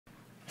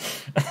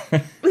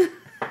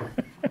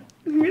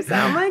You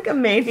sound like a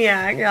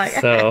maniac. You're like,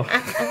 So,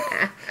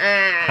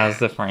 how's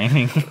the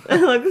framing?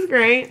 it looks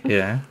great.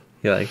 Yeah,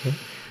 you like it?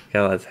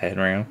 Got lots of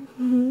headroom.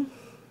 Mm-hmm.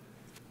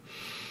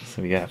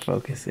 So we gotta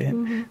focus it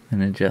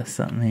and adjust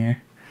something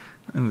here.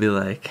 And be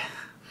like,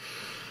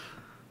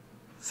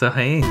 so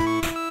hey.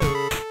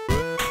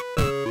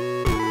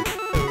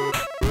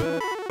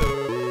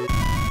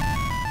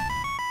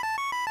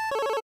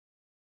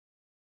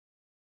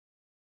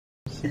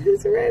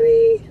 It's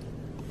ready.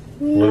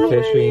 What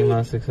fish are you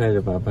most excited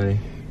about, buddy?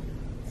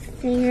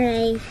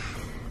 Stingrays.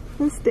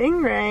 The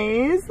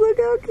stingrays. Look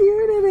how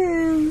cute it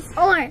is.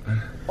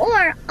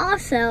 Or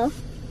also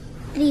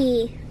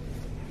the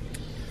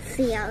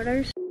sea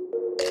otters.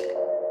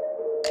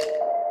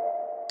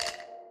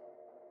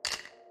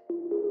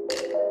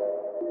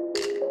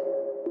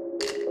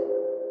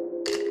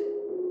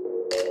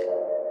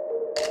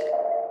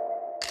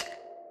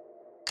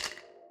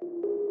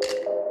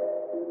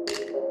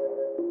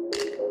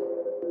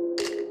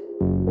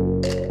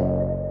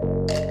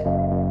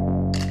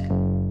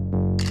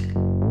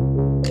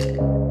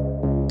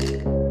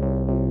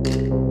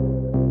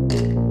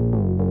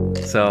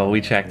 So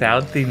we checked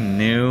out the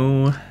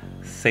new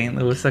St.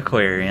 Louis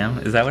Aquarium.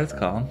 Is that what it's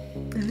called?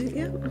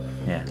 Yeah.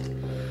 Yeah.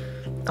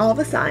 All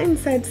the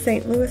signs said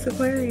St. Louis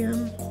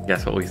Aquarium.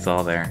 Guess what we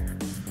saw there?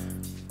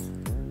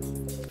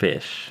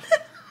 Fish.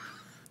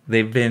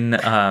 They've been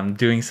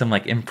doing some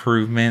like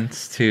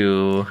improvements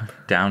to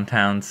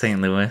downtown St.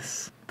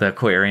 Louis. The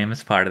aquarium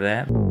is part of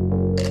that.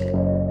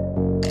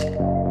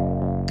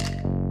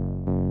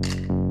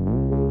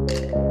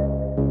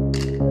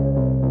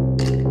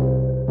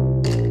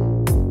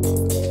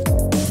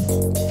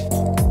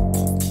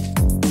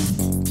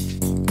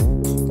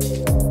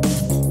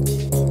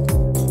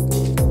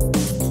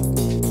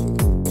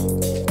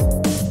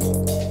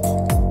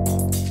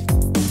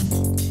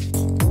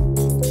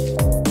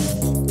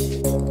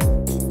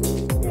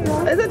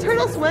 Is a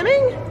turtle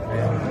swimming?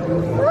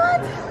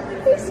 What?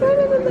 He's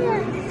swimming in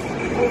there.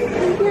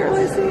 I can't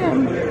really see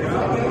him.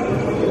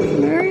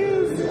 There he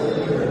is.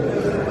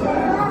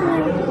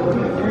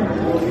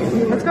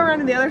 Let's go around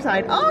to the other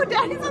side. Oh,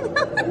 Daddy's on the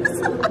other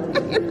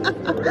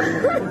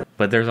side.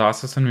 But there's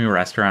also some new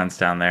restaurants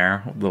down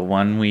there. The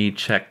one we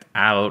checked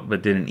out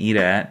but didn't eat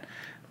at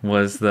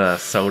was the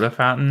soda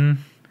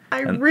fountain. I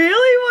really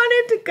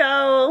wanted to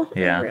go.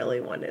 Yeah. I really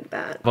wanted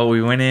that. But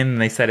we went in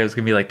and they said it was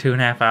going to be like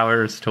 2.5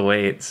 hours to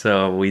wait.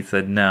 So we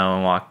said no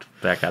and walked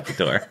back out the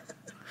door.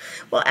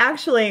 Well,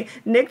 actually,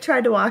 Nick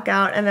tried to walk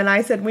out, and then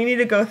I said, we need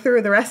to go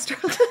through the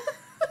restaurant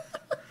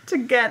to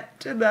get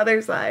to the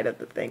other side of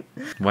the thing.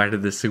 Why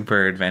did the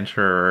super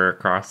adventurer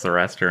cross the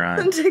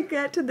restaurant? To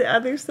get to the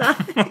other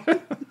side.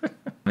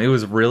 It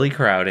was really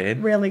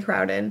crowded. Really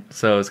crowded.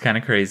 So it was kind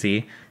of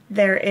crazy.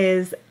 There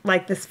is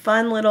like this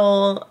fun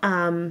little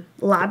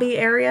lobby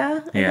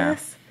area, I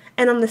guess.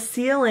 And on the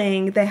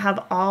ceiling, they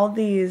have all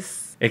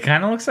these... It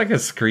kind of looks like a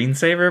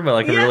screensaver, but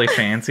like a really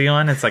fancy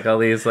one. It's like all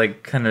these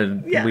like kind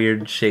of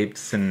weird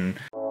shapes and...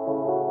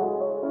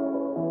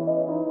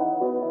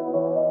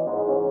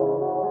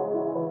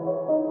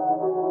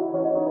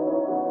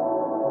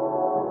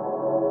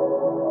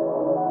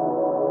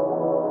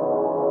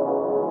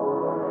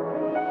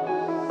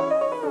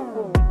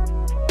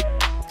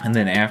 And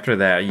then after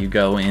that, you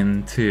go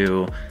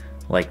into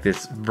like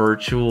this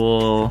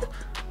virtual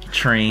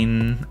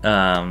train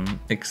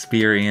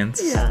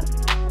experience. Yeah.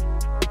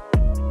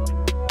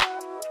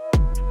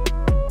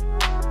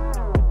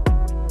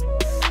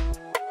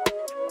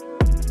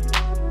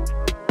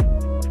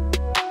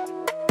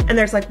 And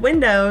there's like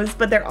windows,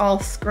 but they're all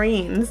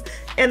screens.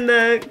 And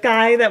the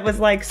guy that was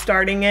like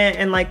starting it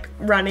and like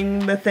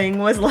running the thing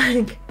was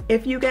like,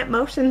 if you get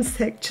motion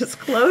sick, just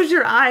close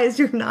your eyes.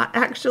 You're not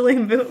actually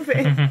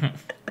moving.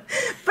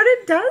 But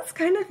it does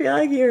kind of feel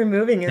like you're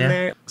moving in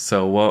there.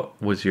 So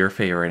what was your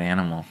favorite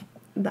animal?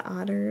 The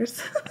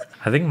otters.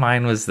 I think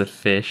mine was the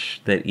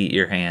fish that eat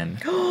your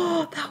hand.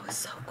 Oh, that was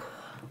so cool.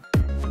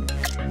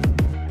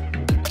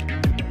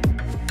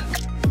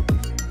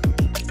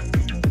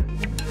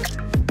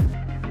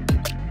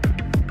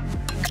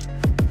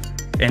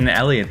 And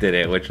Elliott did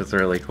it, which was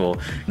really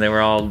cool. They were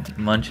all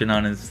munching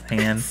on his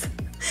hands.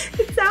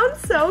 It sounds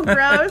so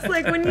gross.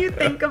 Like when you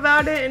think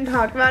about it and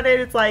talk about it,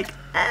 it's like,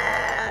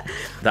 ah.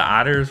 The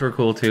otters were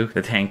cool too.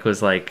 The tank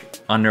was like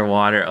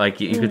underwater. Like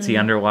you could see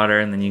underwater,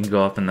 and then you can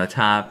go up in the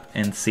top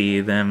and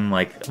see them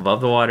like above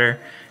the water.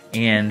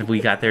 And we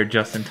got there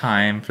just in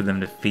time for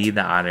them to feed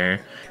the otter.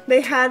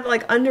 They had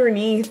like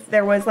underneath,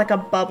 there was like a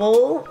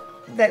bubble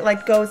that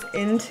like goes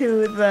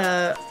into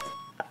the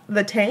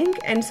tank,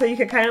 and so you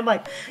could kind of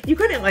like, you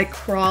couldn't like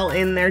crawl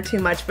in there too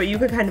much, but you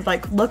could kind of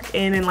like look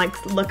in and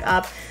like look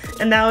up,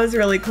 and that was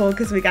really cool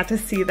because we got to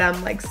see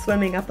them like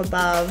swimming up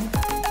above.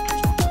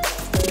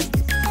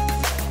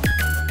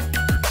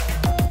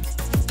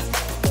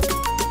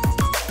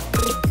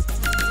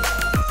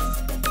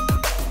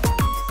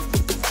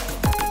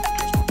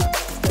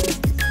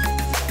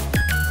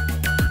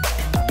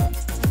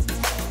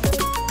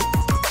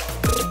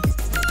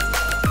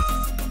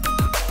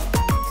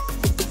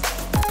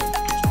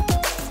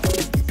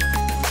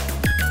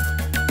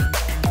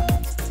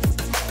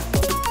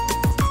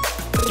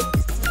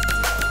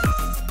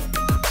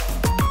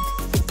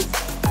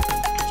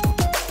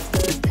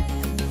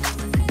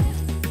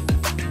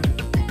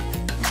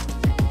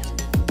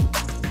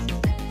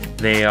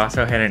 They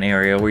also had an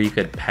area where you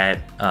could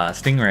pet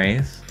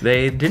stingrays.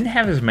 They didn't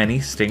have as many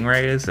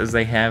stingrays as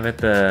they have at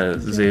the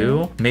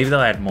zoo. Maybe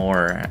they'll add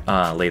more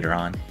later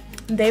on.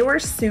 They were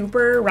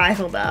super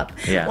riled up.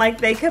 Yeah.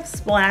 Like, they kept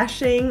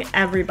splashing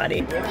everybody.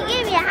 You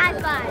gave me a high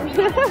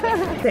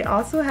five. They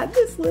also had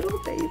this little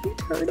baby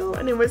turtle,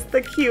 and it was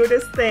the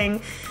cutest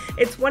thing.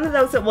 It's one of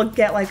those that will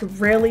get like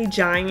really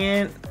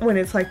giant when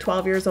it's like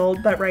 12 years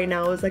old, but right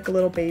now it was like a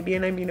little baby,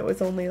 and I mean, it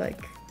was only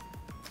like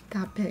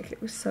that big.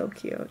 It was so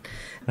cute.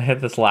 They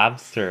had this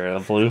lobster, a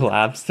blue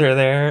lobster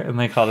there, and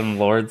they called him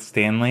Lord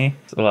Stanley.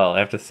 Well,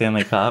 after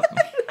Stanley Cup.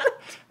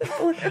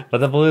 But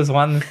the Blues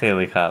won the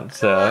Stanley Cup,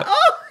 so...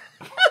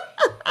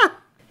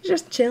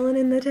 Just chilling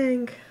in the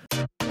tank.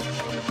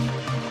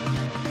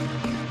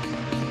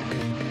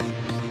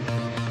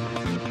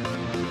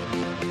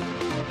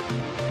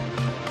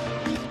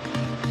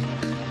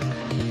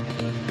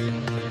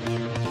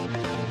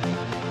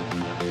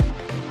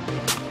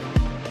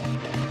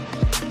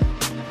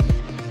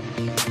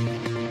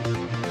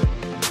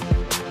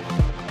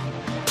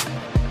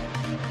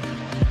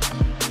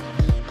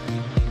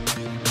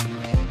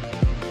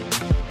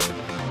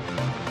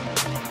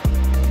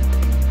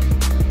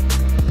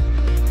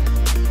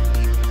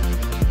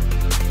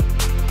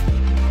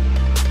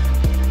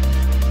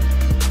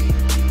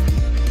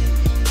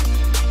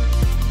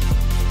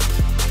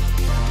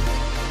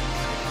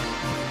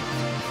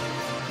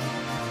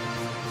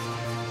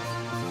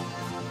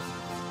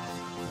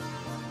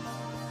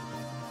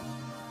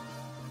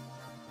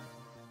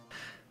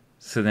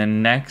 So the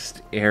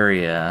next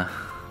area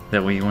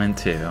that we went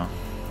to,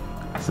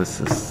 this is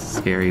the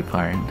scary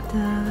part.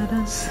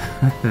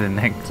 The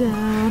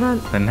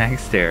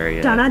next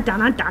area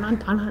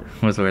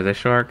was where the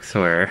sharks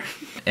were.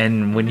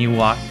 And when you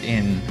walked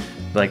in,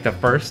 like the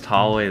first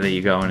hallway that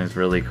you go in is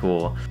really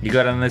cool. You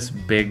go down this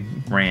big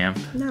ramp.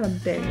 Not a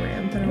big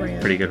ramp, but a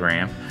ramp. Pretty good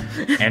ramp.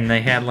 And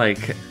they had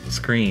like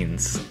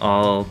screens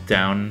all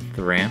down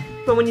the ramp.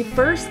 But when you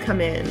first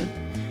come in,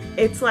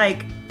 it's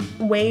like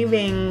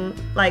waving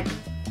like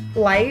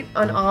light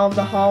on all of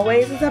the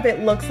hallways and stuff. It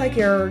looks like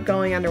you're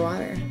going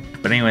underwater.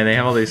 But anyway, they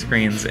have all these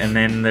screens, and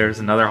then there's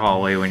another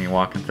hallway when you're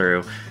walking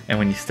through, and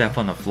when you step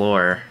on the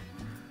floor,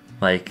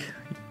 like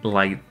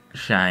light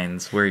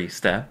shines where you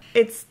step.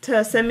 It's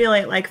to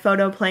simulate like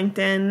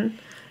photoplankton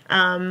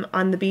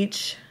on the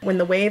beach. When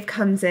the wave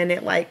comes in,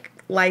 it like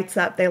lights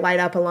up. They light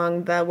up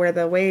along the where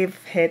the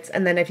wave hits,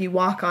 and then if you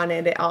walk on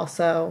it, it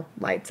also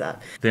lights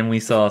up. Then we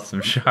saw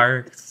some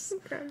sharks.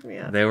 Cracked me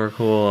up. They were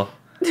cool.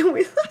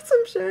 We saw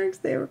some sharks.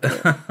 They were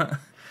cool.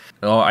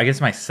 Oh, I guess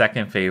my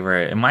second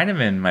favorite. It might have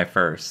been my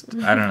first.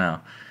 I don't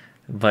know.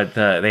 But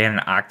they had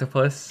an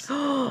octopus.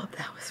 Oh,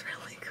 that was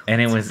really cool.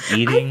 And it was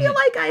eating. I feel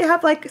like I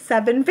have like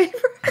 7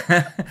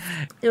 favorites.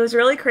 It was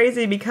really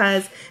crazy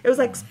because it was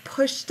like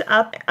pushed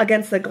up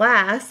against the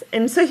glass,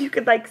 and so you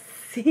could like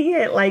see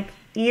it like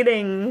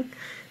eating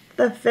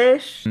the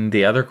fish.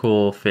 The other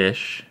cool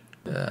fish.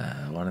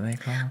 What are they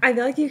called? I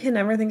feel like you can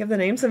never think of the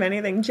names of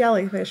anything.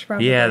 Jellyfish,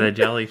 probably. Yeah, the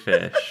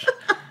jellyfish.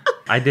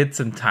 I did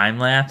some time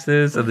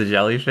lapses of the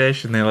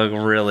jellyfish, and they look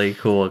really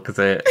cool because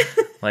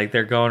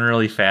they're going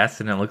really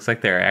fast, and it looks like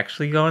they're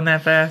actually going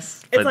that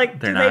fast. It's like,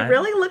 do they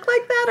really look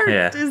like that, or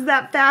is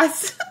that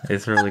fast?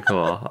 It's really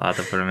cool. I'll have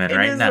to put them in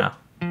right now.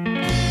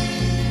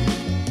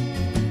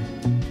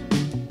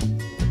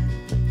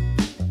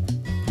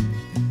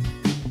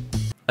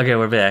 Okay,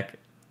 we're back.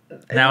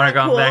 Now we're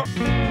going back.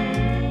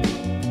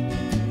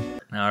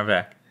 Now we're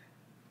back.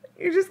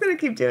 You're just gonna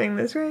keep doing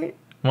this, right?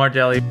 More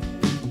jelly.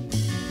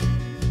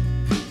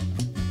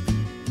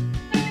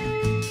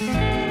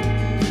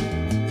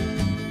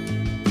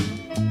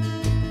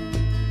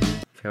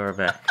 Okay, we're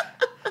back.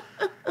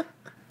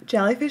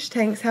 Jellyfish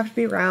tanks have to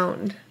be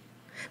round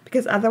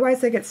because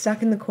otherwise they get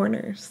stuck in the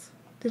corners.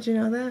 Did you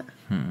know that?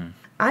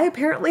 I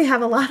apparently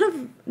have a lot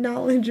of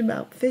knowledge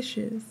about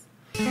fishes.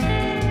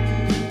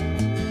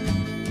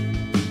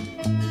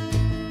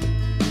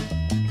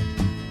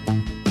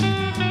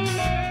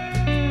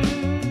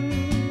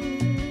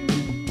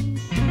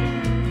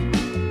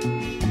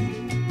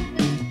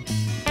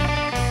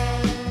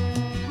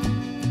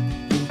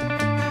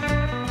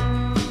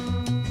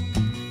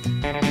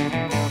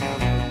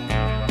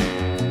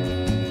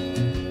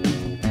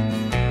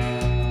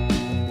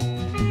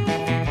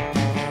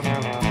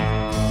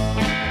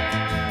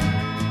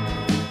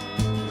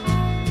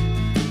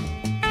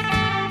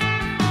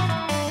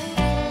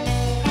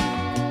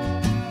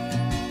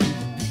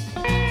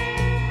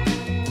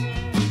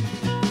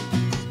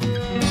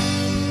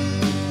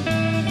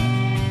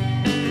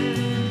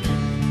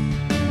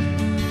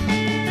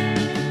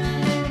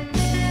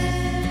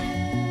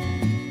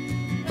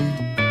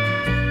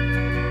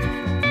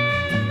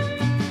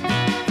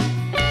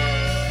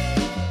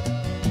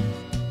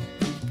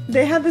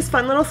 They had this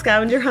fun little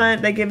scavenger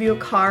hunt. They give you a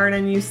card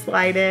and you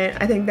slide it.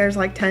 I think there's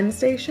like 10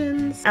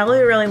 stations.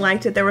 Elliott really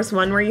liked it. There was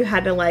one where you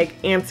had to like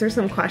answer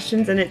some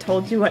questions and it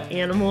told you what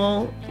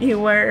animal you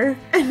were.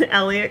 And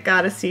Elliott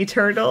got a sea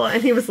turtle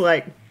and he was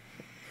like,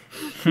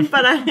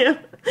 but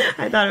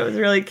I thought it was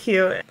really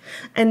cute.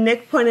 And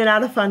Nick pointed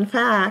out a fun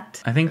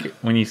fact. I think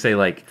when you say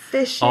like,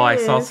 Fishes. oh, I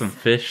saw some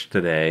fish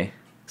today.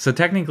 So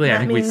technically, I That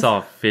think we means-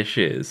 saw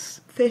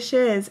fishes.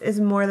 Fishes is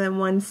more than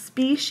one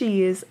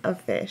species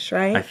of fish,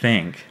 right? I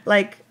think.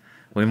 Like,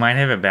 We might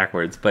have it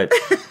backwards, but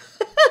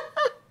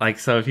like,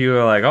 so if you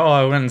were like, oh,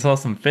 I went and saw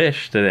some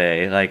fish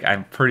today, like,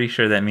 I'm pretty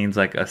sure that means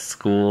like a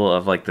school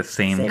of like the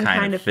same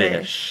kind of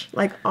fish.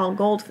 like all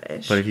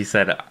goldfish. But if you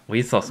said,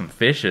 we saw some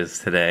fishes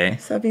today,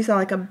 So if you saw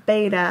like a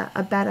beta,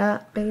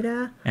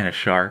 and a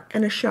shark,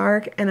 and a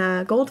shark, and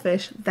a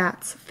goldfish,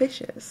 that's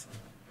fishes.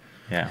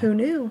 yeah. Who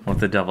knew? We'll have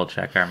to double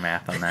check our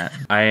math on that.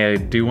 I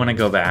do want to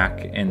go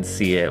back and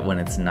see it when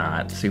it's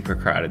not super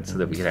crowded so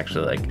that we could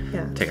actually like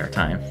Yeah. take our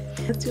time.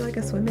 Let's do like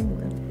a swimming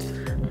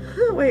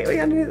one. Wait, we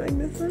gotta do it like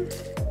this one?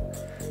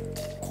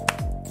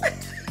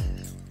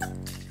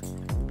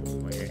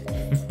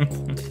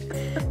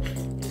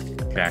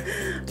 Okay.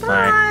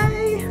 Bye.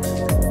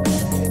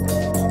 Bye.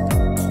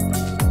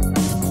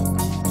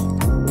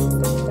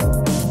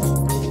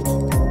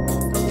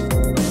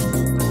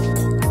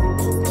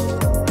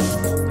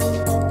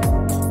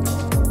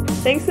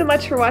 Thanks so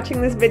much for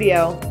watching this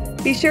video.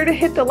 Be sure to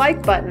hit the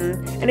like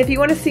button, and if you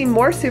want to see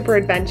more super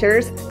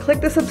adventures,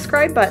 click the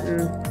subscribe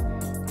button.